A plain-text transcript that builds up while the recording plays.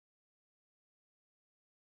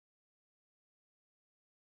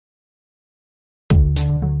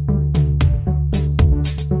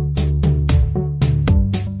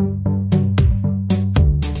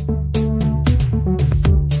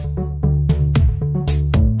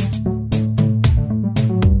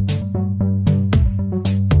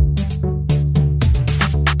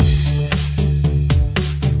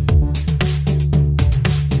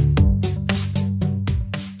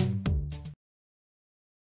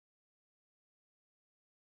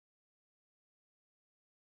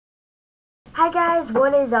Hi guys,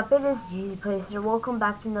 what is up? It is GZPlaz here. Welcome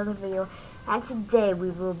back to another video, and today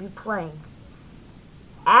we will be playing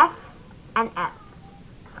F and F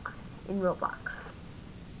in Roblox.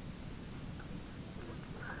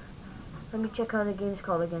 Let me check how the game's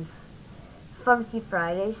called again. Funky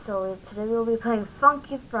Friday. So today we will be playing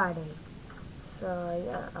Funky Friday. So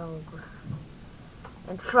yeah,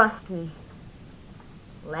 and trust me,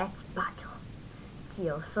 let's battle.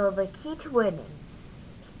 So the key to winning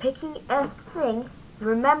is picking a thing.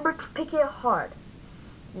 Remember to pick it hard.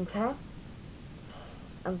 Okay?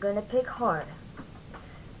 I'm gonna pick hard.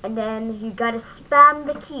 And then you gotta spam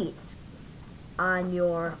the keys on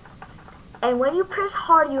your... And when you press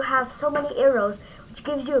hard, you have so many arrows, which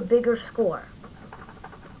gives you a bigger score.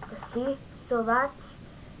 See? So that's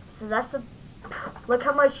a... Look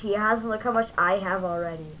how much he has and look how much I have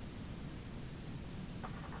already.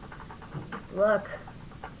 Look.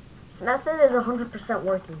 This method is 100%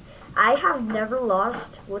 working. I have never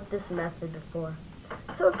lost with this method before.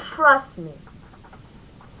 So trust me.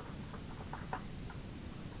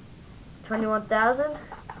 21,000?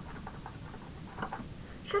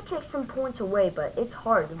 Should take some points away, but it's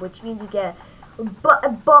hard, which means you get a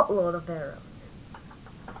buttload of arrows.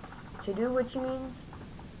 To do which means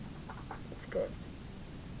it's good.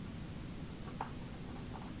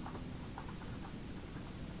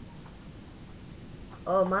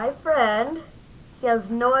 Oh, my friend, he has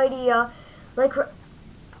no idea. Like,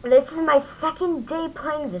 this is my second day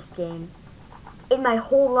playing this game in my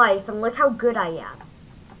whole life, and look how good I am.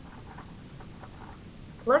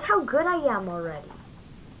 Look how good I am already.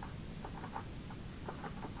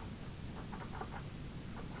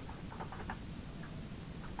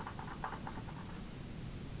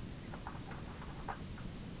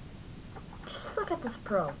 Just look at this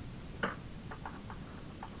pro.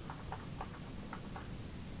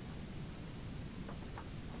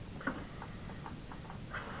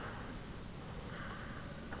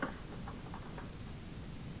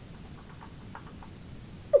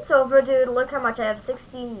 It's over, dude. Look how much I have.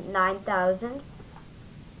 69,000.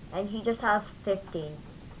 And he just has 15.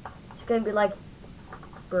 It's gonna be like,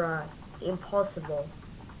 bruh, impossible.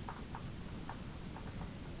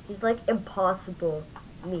 He's like impossible.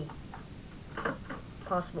 Me.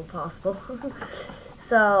 Possible.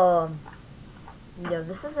 So, yeah,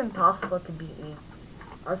 this is impossible to beat me.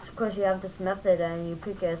 Unless, of course, you have this method and you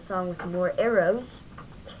pick a song with more arrows.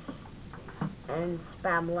 And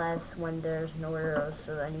spam less when there's no arrows,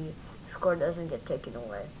 so then your score doesn't get taken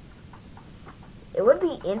away. It would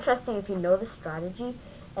be interesting if you know the strategy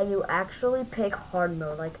and you actually pick hard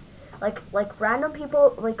mode. Like random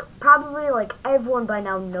people, like probably like everyone by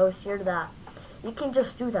now knows here that you can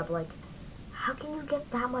just do that. But like, how can you get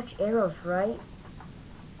that much arrows, right?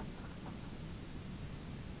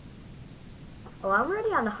 Oh, I'm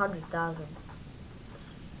already on 100,000.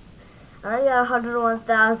 Alright, yeah,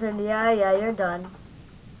 101,000. Yeah, you're done.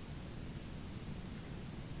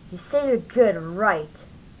 You say you're good, right?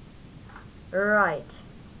 Right.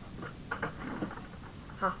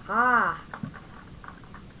 Haha.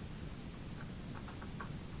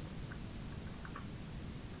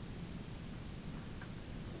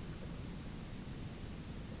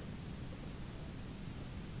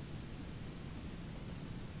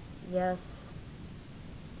 Yes.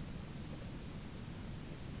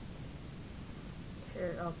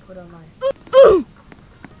 I'll put on my...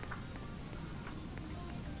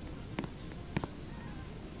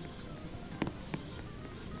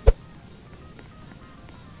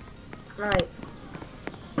 Right.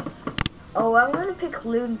 Oh, I'm gonna pick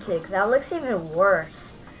lunatic. That looks even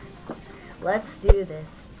worse. Let's do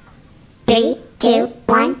this. 3, 2,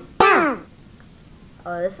 1, go!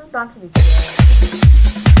 Oh, this is about to be good.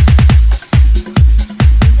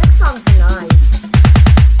 Music sounds nice.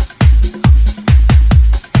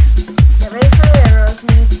 Get ready for the arrows, me.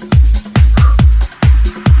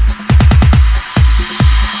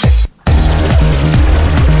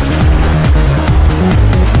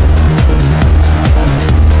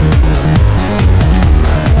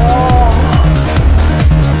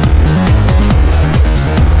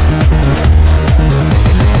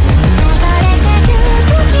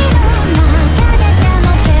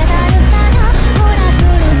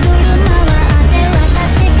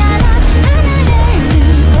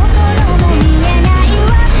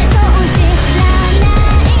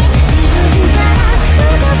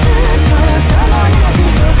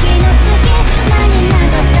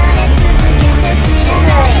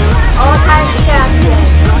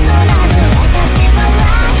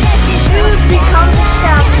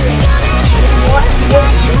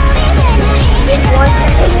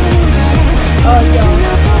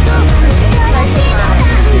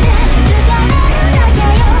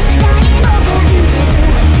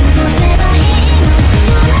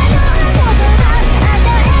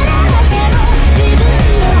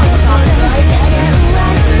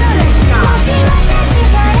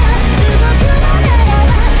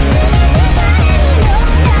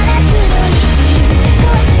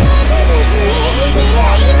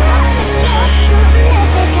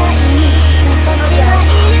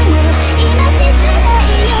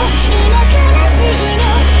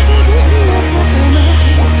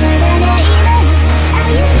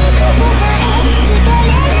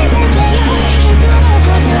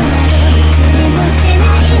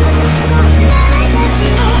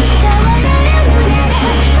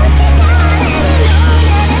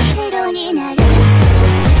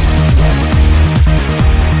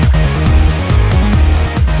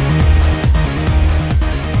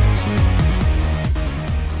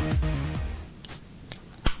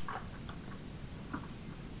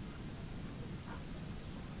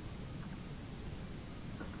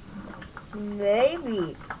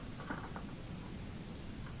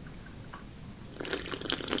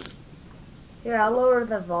 Here, I'll lower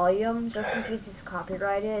the volume just in case it's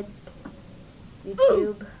copyrighted.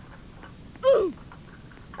 YouTube.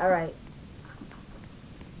 Alright.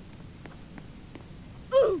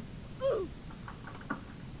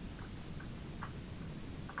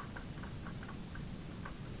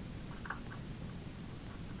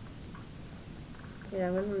 Yeah,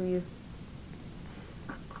 I'm gonna review.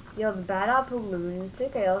 Yo, the Bad Apple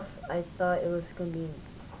Lunatic, I thought it was gonna be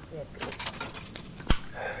sick.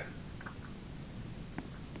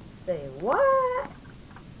 Say what?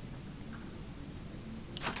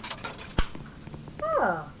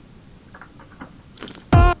 Oh.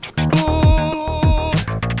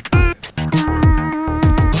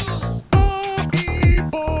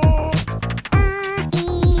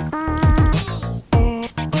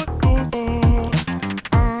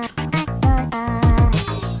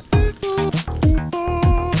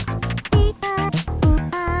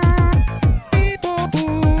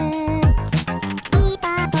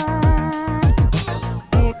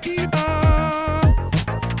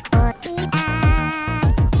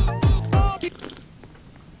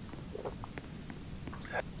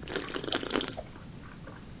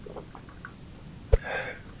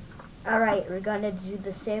 Alright, we're gonna do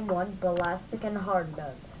the same one, ballistic and hard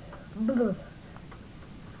mode.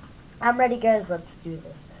 I'm ready, guys. Let's do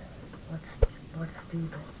this. Let's do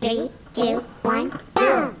this. 3, 2, 1,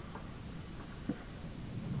 go!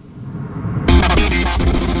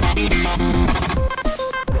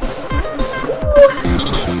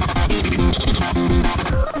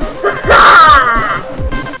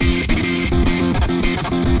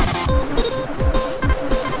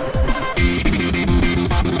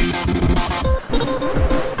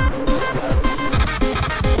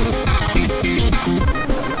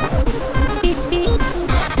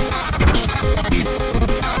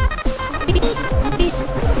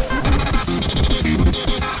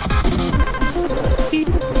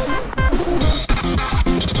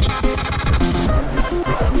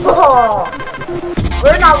 Oh,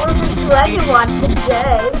 we're not listening to anyone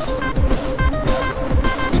today.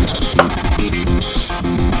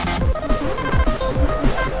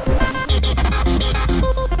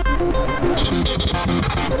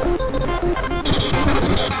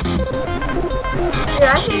 Dude,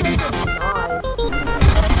 I think this is nice.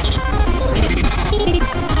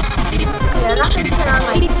 Yeah, I'm not gonna turn on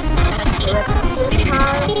my lip this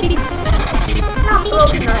time. It's not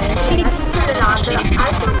broken or anything. I can turn it on, but I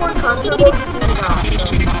feel more comfortable turning it on. So,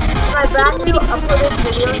 in my brand new uploaded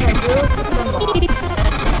videos, I really put them on.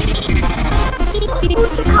 Go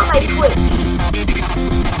check out my Twitch.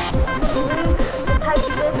 Type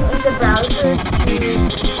this in the browser to.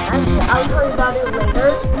 Actually, I'll tell you about it later.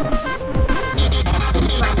 Since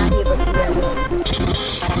you might not be able to hear me.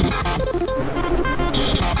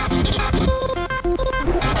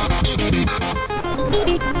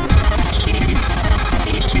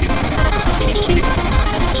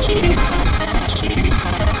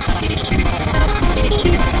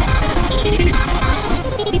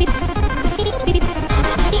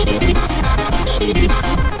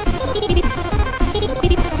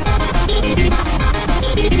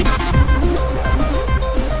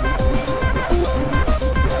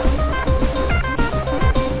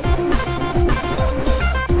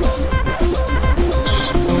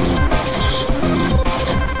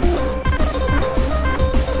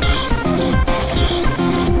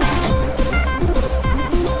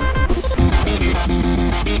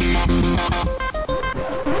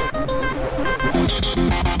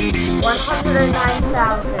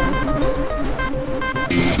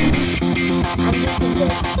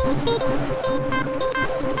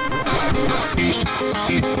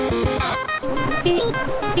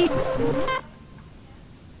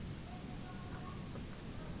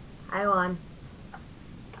 I won.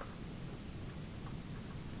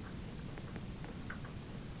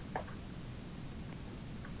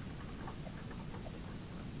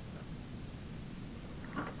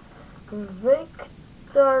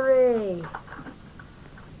 Victory!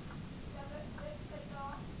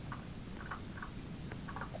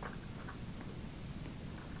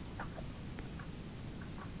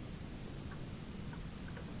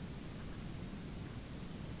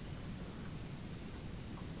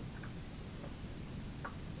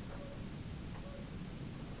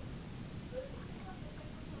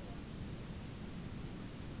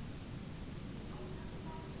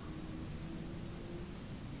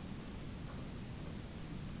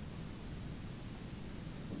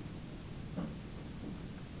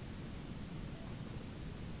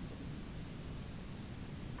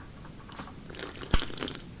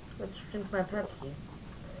 Let's drink my Pepsi.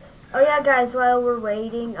 Oh yeah, guys, while we're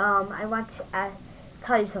waiting, I want to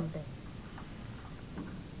tell you something.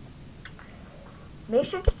 make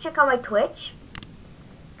sure to check out my Twitch.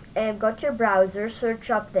 And go to your browser, search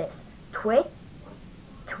up this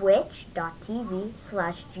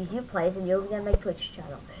twitch.tv/GZPlaz, and you'll get my Twitch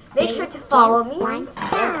channel. Make sure to follow me,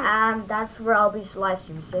 and that's where I'll be live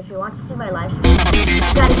streaming. So if you want to see my live stream, you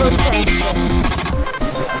gotta go check it.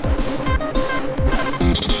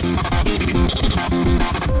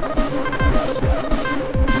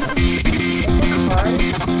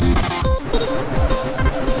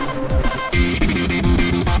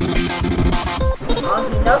 Oh, he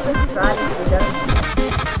knows the strategy, doesn't he?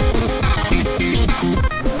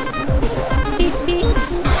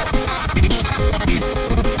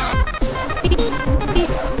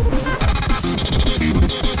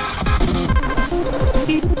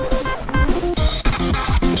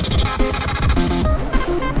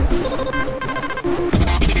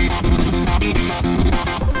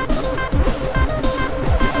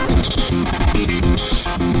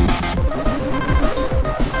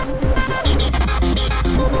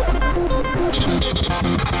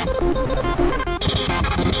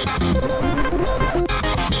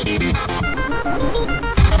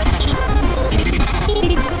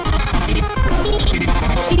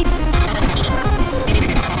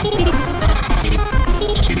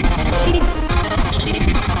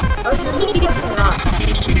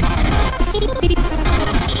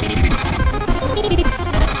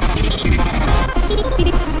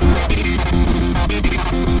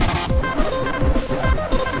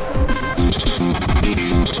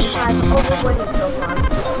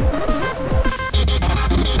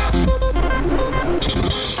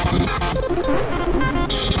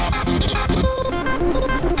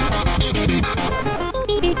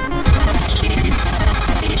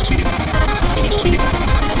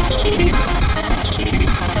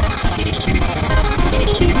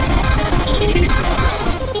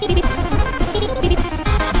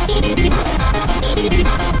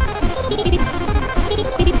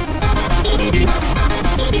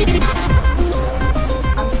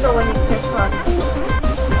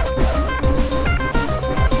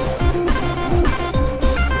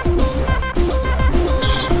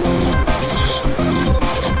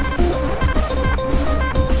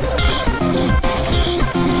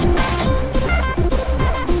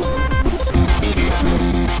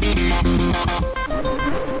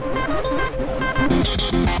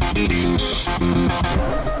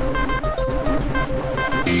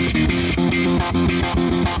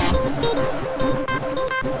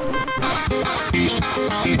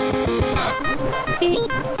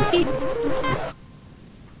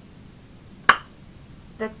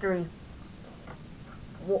 Victory.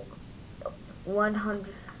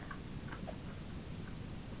 100.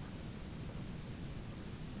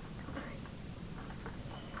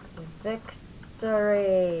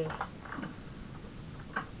 Victory.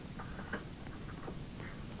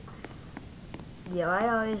 Yeah, I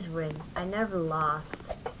always win. I never lost.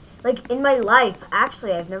 Like, in my life,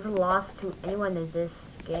 actually, I've never lost to anyone in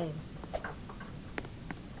this game.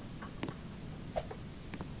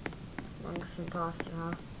 Monks imposter,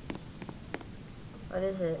 huh? What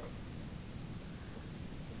is it?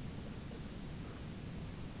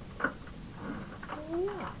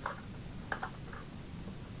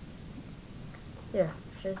 Here,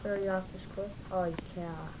 should I throw you off this cliff? Oh, you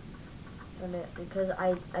can't. Because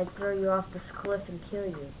I'd throw you off this cliff and kill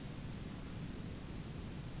you.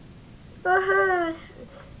 Woohoo!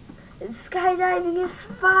 Skydiving is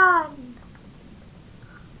fun!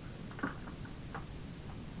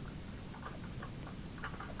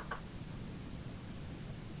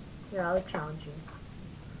 Here, I'll challenge you.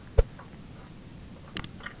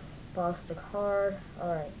 Ball stick hard.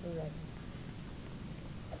 Alright, we're ready.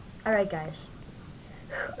 Alright, guys.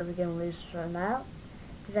 Are we gonna lose for now?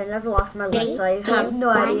 Because I never lost my life, so I have no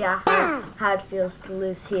idea how it feels to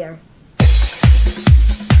lose here.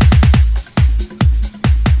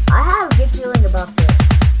 I have a good feeling about this.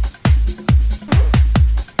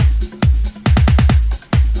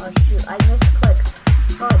 Oh shoot, I misclicked.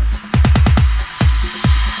 Fudge.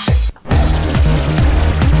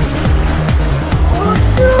 Oh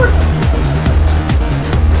shoot!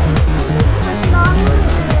 This is not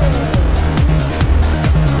working.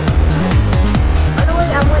 Oh no,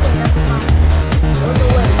 wait, I'm winning. That's fine. Oh no,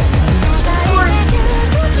 wait.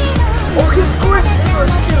 Oh, he scored. He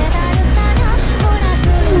scored two.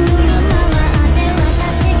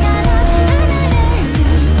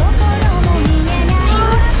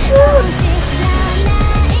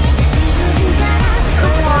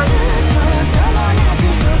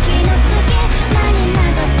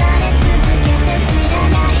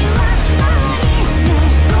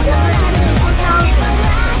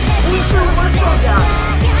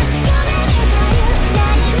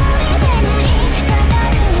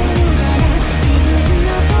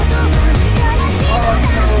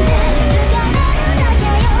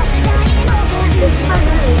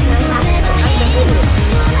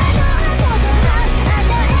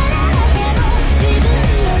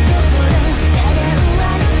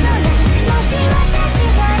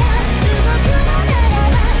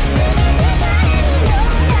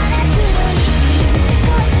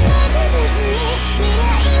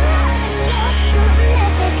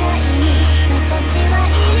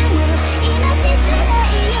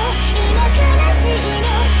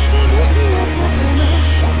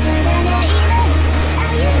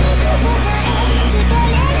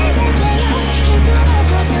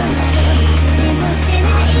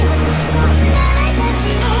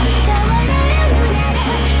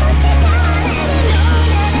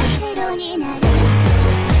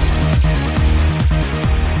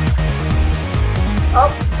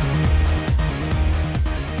 Oh.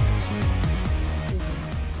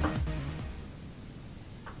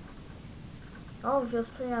 Oh,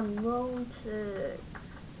 just play on Romantic.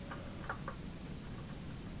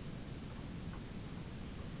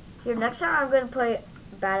 Here, next time I'm gonna play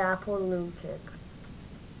Bad Apple Lunatic.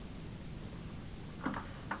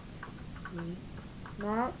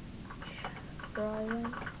 Match,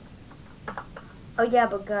 Brian. Oh yeah,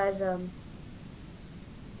 but guys,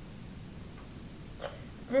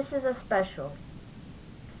 this is a special.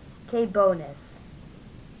 Okay, bonus.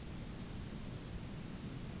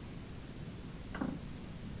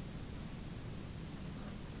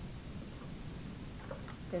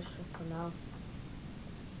 This is for now.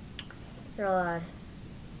 You're allowed.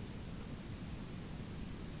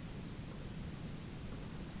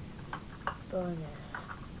 Bonus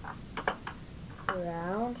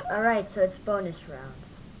round. Alright, so it's bonus round.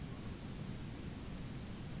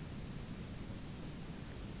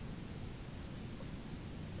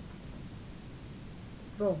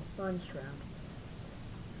 Boom, bonus round.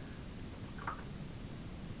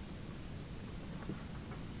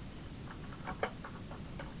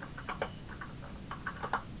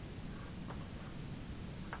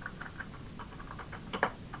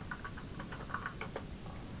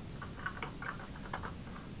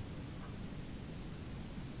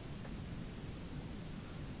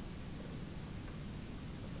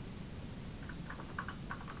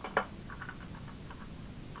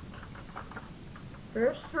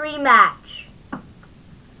 First rematch.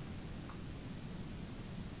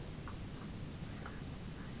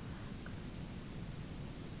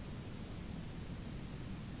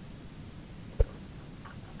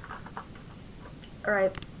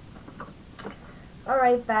 Alright.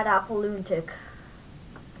 Alright, Bad Apple Lunatic.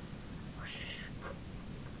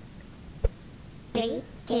 3,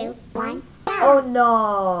 2, 1, go! Oh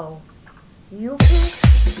no. You can...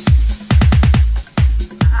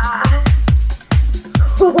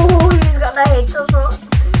 Oh, he's gonna hate this one.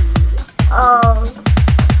 Oh,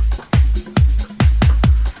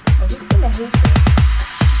 he's gonna hate this.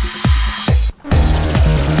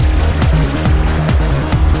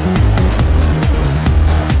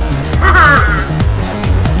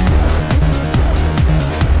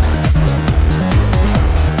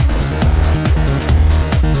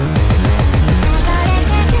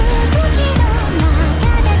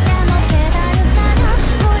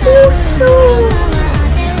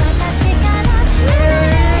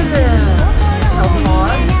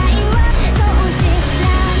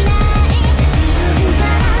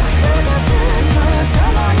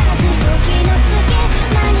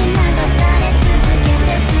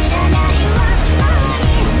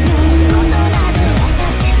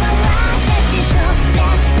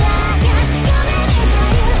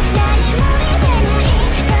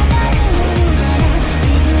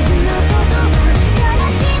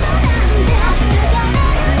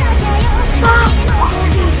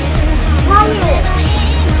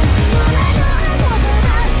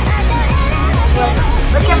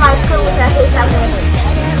 Look at my school with that face I'm winning.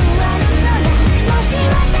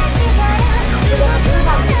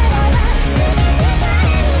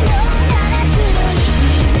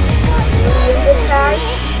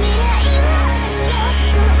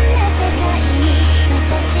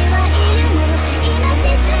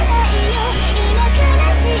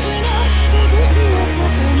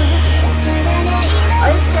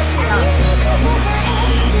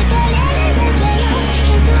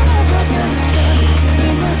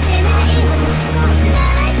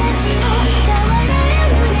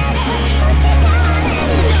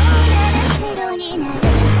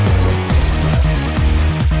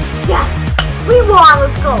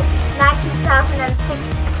 Let's go. 19,006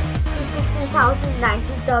 to 16,000,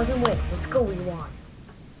 19,000 wins. Let's go, we won.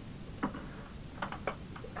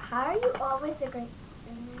 How are you always a great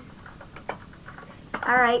singer?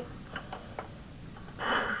 Alright.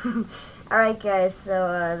 Alright guys,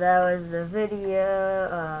 so that was the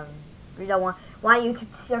video. We don't want you to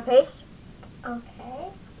see your face?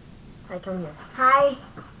 Okay. Hi, come here. Hi.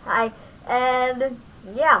 Hi. And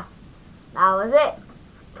yeah, that was it.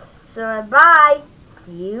 So bye.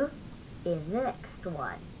 See you in the next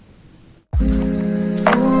one.